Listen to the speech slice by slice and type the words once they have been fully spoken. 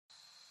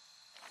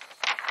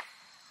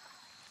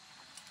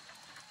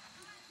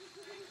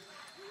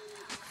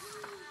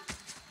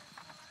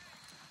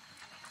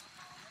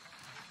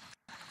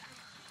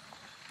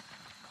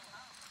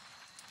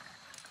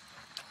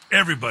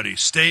Everybody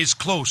stays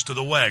close to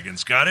the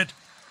wagons, got it?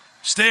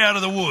 Stay out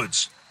of the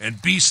woods,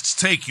 and beasts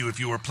take you if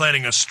you were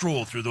planning a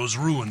stroll through those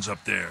ruins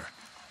up there.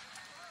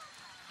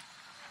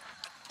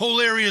 Whole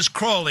area's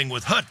crawling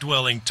with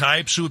hut-dwelling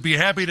types who would be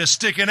happy to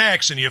stick an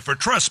axe in you for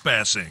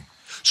trespassing.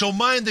 So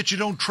mind that you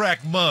don't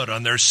track mud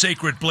on their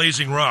sacred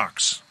blazing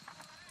rocks.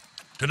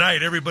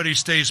 Tonight, everybody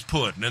stays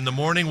put, and in the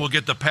morning we'll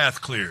get the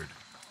path cleared.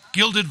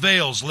 Gilded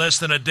Vale's less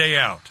than a day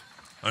out.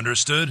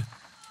 Understood?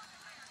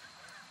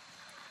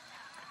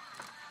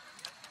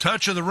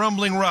 Touch of the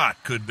rumbling rot,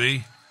 could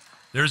be.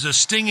 There's a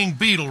stinging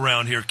beetle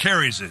round here,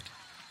 carries it.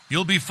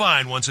 You'll be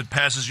fine once it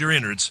passes your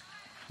innards,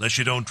 unless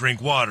you don't drink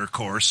water,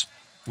 course,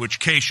 which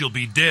case you'll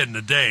be dead in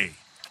a day.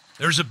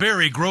 There's a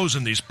berry grows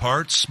in these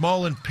parts,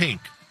 small and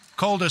pink,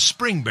 called a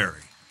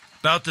springberry,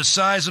 about the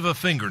size of a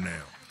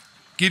fingernail.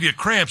 Give you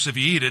cramps if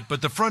you eat it,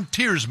 but the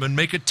frontiersmen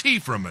make a tea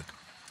from it.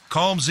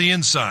 Calms the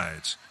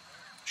insides.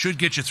 Should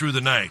get you through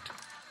the night.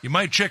 You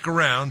might check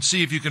around,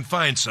 see if you can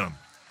find some.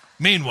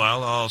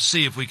 Meanwhile, I'll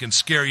see if we can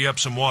scare you up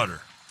some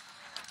water.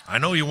 I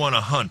know you want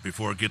to hunt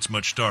before it gets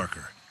much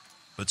darker,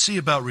 but see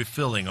about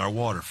refilling our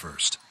water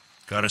first.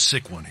 Got a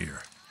sick one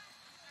here.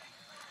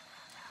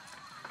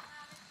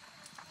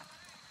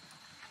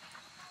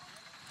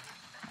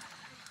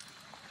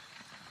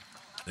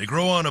 They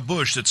grow on a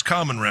bush that's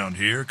common round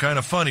here, kind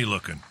of funny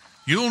looking.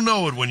 You'll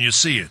know it when you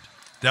see it.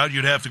 Doubt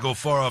you'd have to go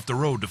far off the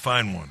road to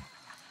find one.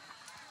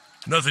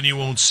 Nothing you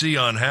won't see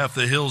on half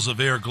the hills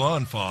of Air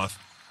Glonfoth.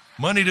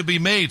 Money to be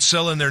made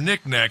selling their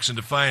knickknacks in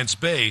Defiance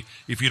Bay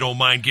if you don't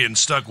mind getting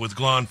stuck with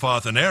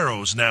Glonfoth and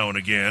arrows now and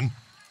again.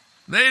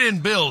 They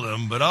didn't build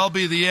them, but I'll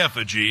be the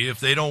effigy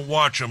if they don't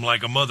watch them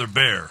like a mother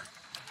bear.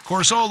 Of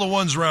course, all the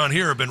ones around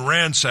here have been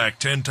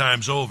ransacked 10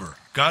 times over.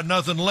 Got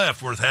nothing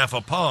left worth half a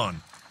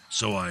pawn,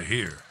 so I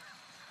hear.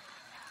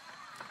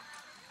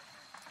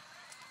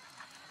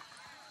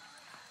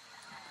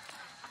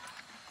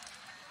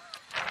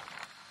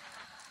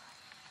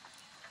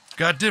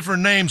 Got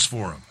different names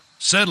for them.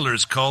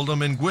 Settlers called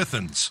them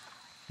Ingwithans.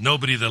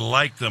 Nobody that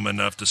liked them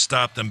enough to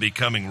stop them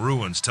becoming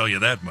ruins, tell you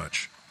that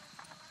much.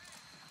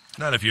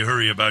 Not if you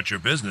hurry about your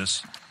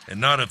business,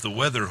 and not if the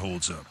weather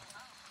holds up.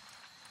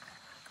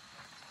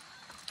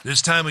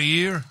 This time of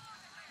year,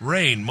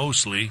 rain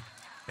mostly,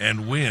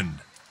 and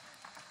wind.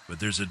 But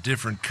there's a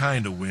different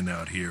kind of wind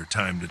out here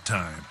time to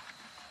time.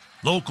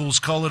 Locals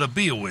call it a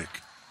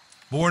beawick,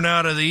 born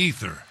out of the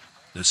ether,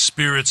 the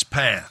spirit's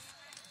path.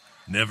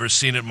 Never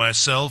seen it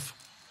myself,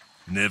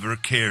 never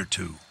care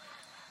to.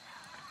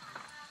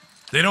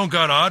 They don't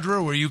got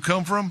Audra where you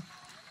come from?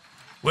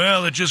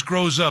 Well, it just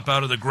grows up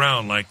out of the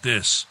ground like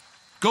this.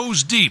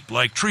 Goes deep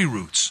like tree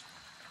roots.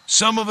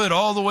 Some of it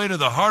all the way to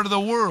the heart of the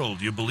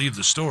world, you believe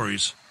the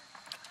stories.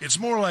 It's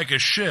more like a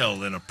shell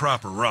than a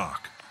proper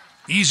rock.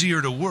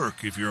 Easier to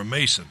work if you're a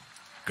mason.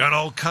 Got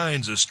all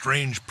kinds of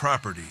strange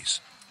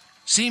properties.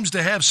 Seems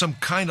to have some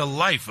kind of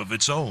life of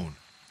its own.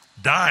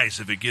 Dies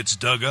if it gets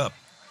dug up.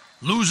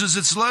 Loses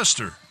its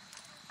luster.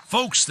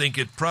 Folks think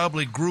it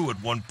probably grew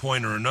at one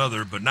point or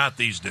another, but not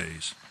these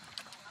days.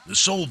 The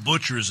soul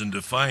butchers in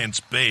Defiance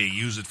Bay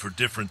use it for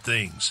different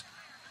things.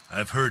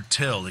 I've heard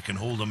tell it can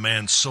hold a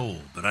man's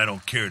soul, but I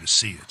don't care to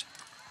see it.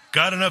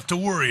 Got enough to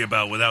worry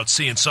about without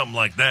seeing something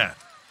like that.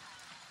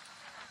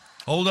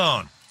 Hold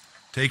on.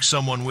 Take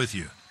someone with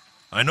you.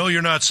 I know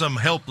you're not some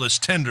helpless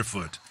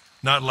tenderfoot,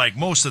 not like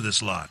most of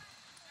this lot.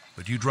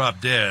 But you drop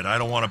dead, I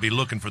don't want to be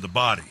looking for the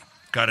body.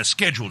 Got a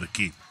schedule to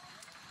keep.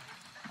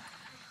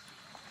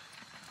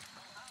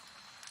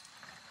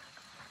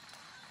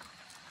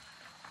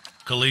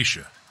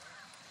 Kalisha.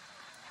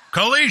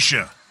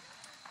 Kalisha!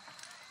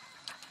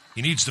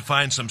 He needs to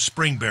find some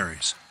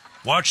springberries.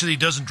 Watch that he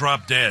doesn't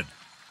drop dead.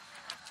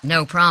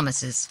 No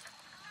promises.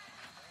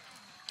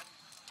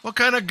 What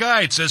kind of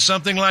guide says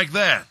something like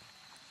that?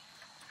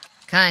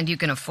 Kind you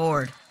can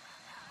afford.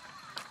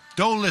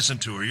 Don't listen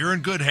to her. You're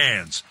in good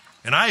hands.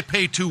 And I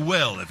pay too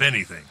well, if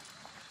anything.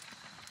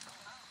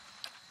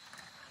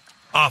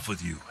 Off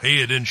with you.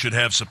 Hayden should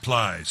have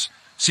supplies.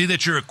 See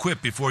that you're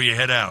equipped before you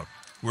head out.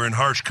 We're in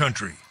harsh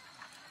country.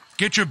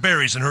 Get your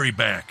berries and hurry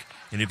back.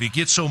 And if you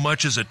get so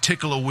much as a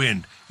tickle of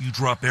wind, you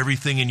drop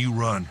everything and you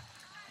run.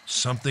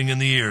 Something in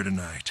the air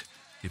tonight.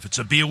 If it's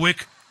a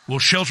beawick, we'll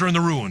shelter in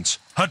the ruins.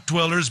 Hut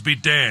dwellers be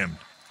damned.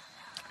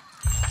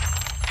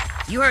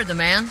 You heard the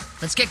man.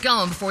 Let's get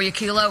going before you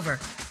keel over.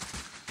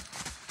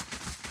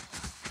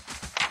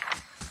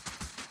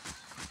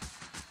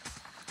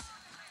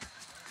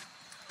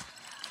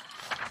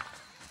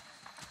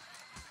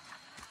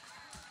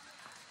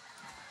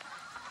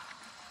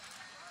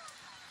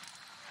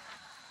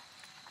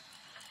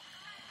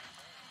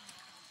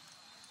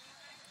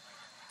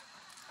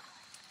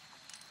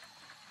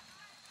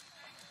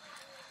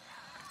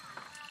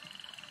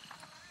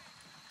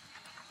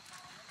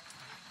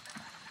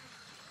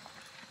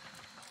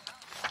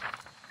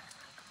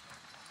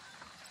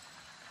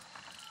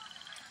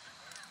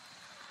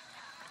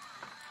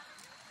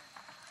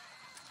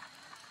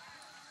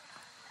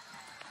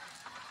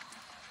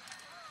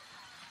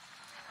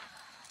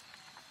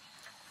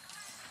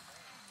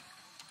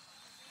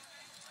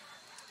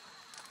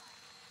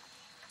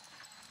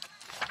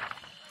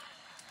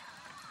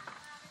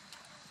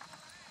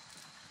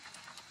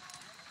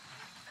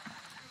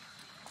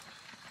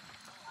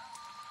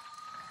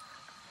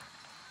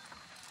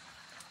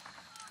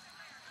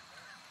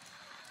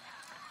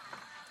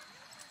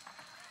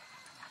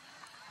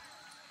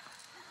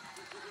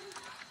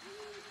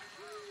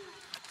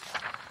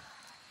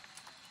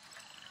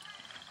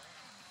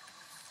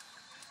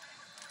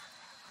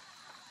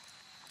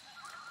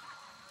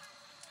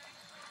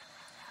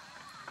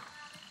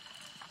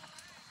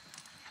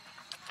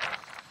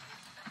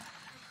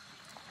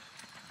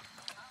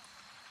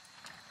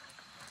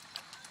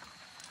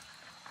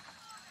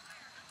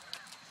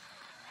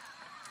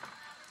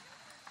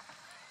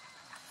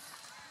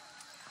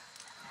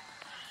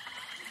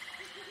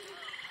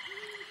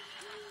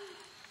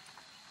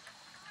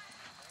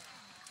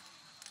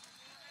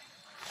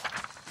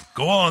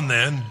 Go on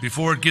then,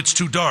 before it gets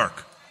too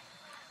dark.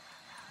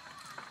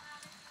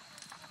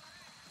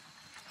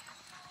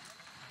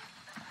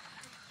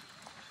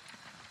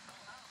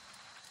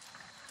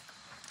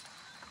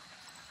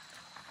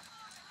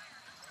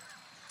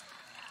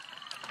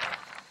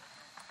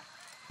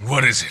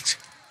 What is it?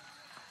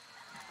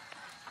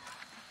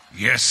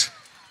 Yes?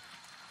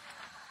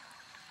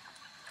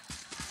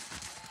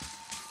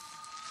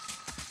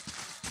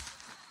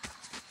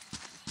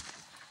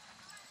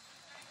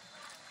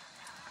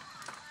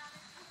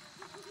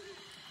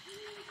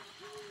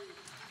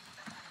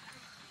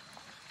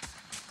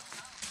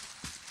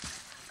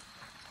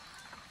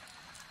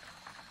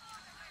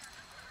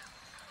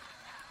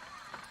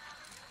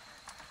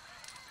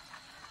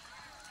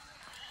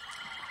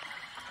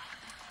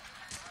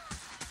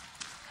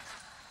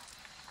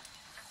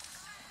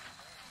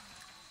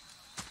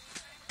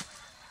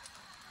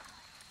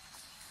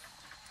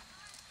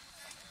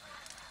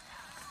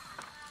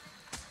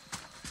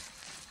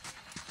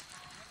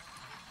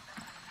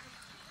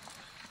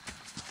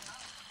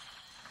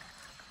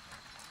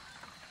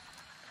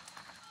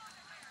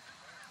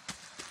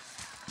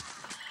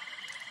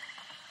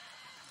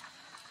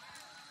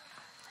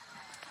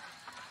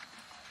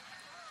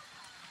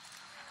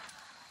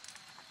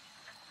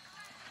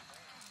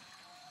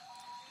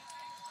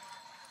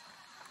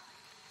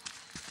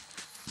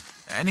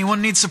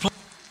 Anyone need supply?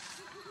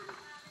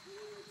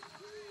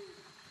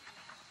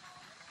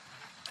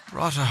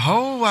 Brought a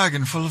whole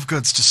wagon full of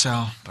goods to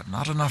sell, but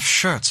not enough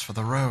shirts for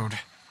the road.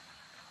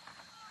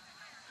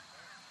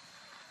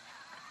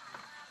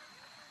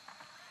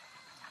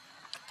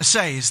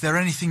 Say, is there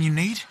anything you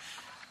need?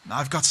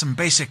 I've got some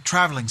basic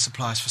traveling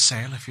supplies for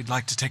sale if you'd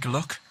like to take a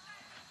look.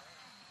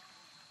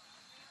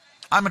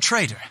 I'm a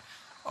trader,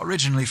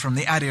 originally from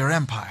the Adir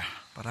Empire,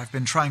 but I've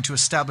been trying to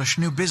establish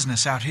new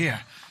business out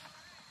here.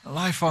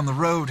 Life on the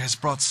road has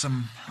brought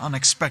some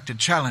unexpected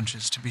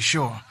challenges, to be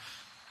sure.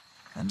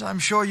 And I'm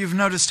sure you've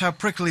noticed how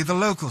prickly the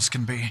locals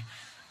can be.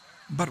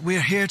 But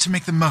we're here to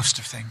make the most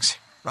of things,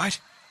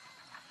 right?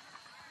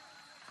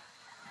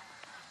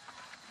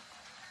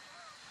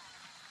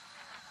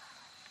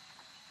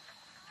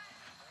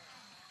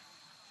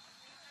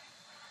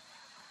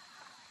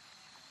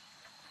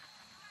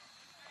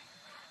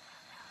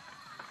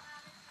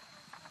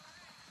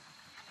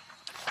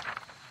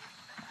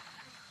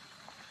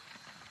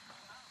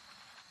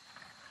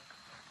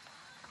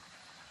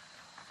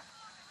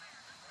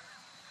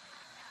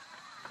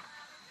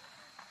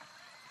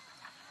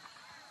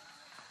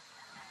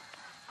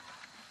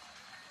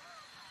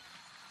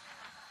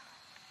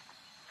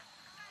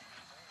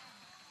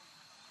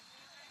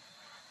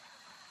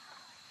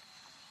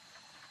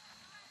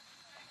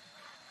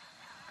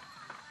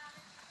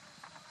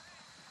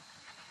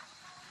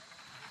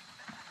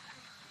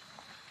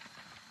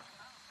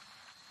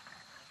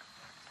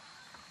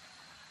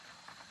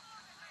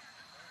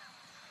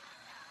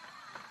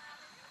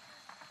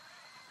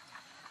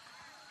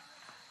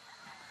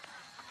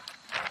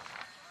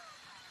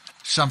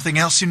 Something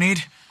else you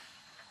need?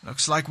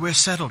 Looks like we're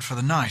settled for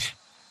the night.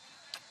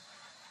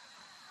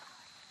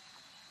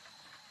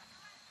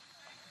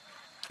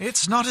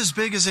 It's not as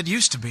big as it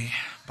used to be,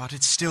 but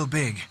it's still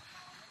big.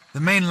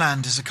 The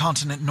mainland is a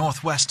continent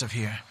northwest of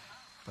here,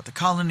 but the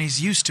colonies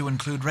used to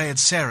include Raed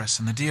Saris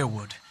and the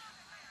Deerwood.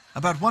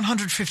 About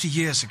 150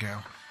 years ago,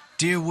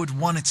 Deerwood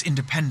won its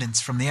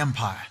independence from the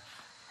Empire,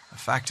 a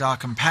fact our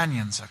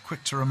companions are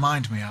quick to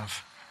remind me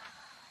of.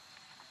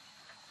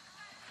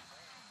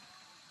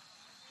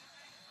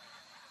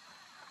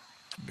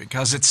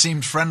 Because it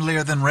seemed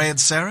friendlier than Raed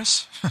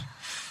Saris?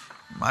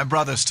 My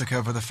brothers took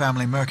over the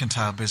family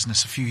mercantile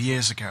business a few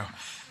years ago,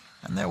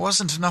 and there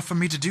wasn't enough for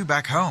me to do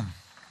back home.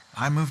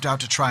 I moved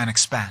out to try and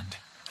expand.